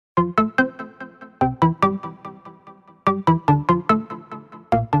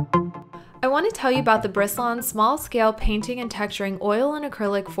want to tell you about the Bristlon Small Scale Painting and Texturing Oil and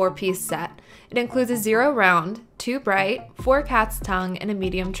Acrylic 4-piece set. It includes a 0 round, 2 bright, 4 cat's tongue, and a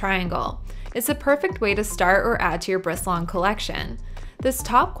medium triangle. It's a perfect way to start or add to your Bristlon collection. This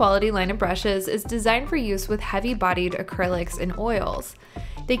top quality line of brushes is designed for use with heavy-bodied acrylics and oils.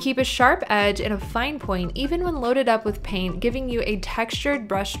 They keep a sharp edge and a fine point even when loaded up with paint, giving you a textured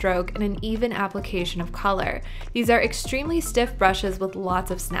brush stroke and an even application of color. These are extremely stiff brushes with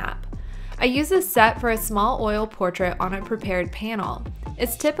lots of snap. I use this set for a small oil portrait on a prepared panel.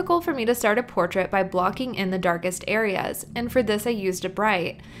 It's typical for me to start a portrait by blocking in the darkest areas, and for this I used a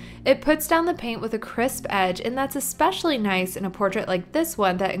bright. It puts down the paint with a crisp edge, and that's especially nice in a portrait like this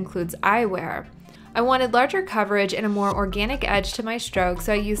one that includes eyewear. I wanted larger coverage and a more organic edge to my stroke,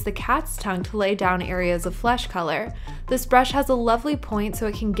 so I used the cat's tongue to lay down areas of flesh color. This brush has a lovely point so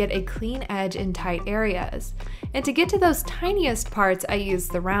it can get a clean edge in tight areas. And to get to those tiniest parts, I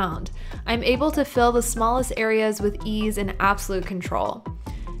used the round. I'm able to fill the smallest areas with ease and absolute control.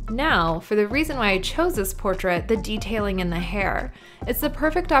 Now, for the reason why I chose this portrait, the detailing in the hair. It's the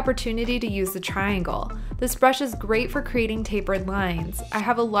perfect opportunity to use the triangle. This brush is great for creating tapered lines. I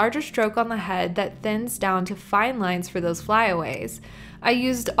have a larger stroke on the head that thins down to fine lines for those flyaways. I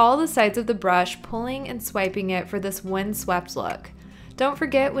used all the sides of the brush, pulling and swiping it for this windswept look. Don't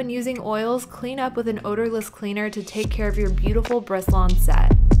forget, when using oils, clean up with an odorless cleaner to take care of your beautiful Bristlon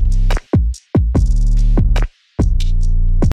set.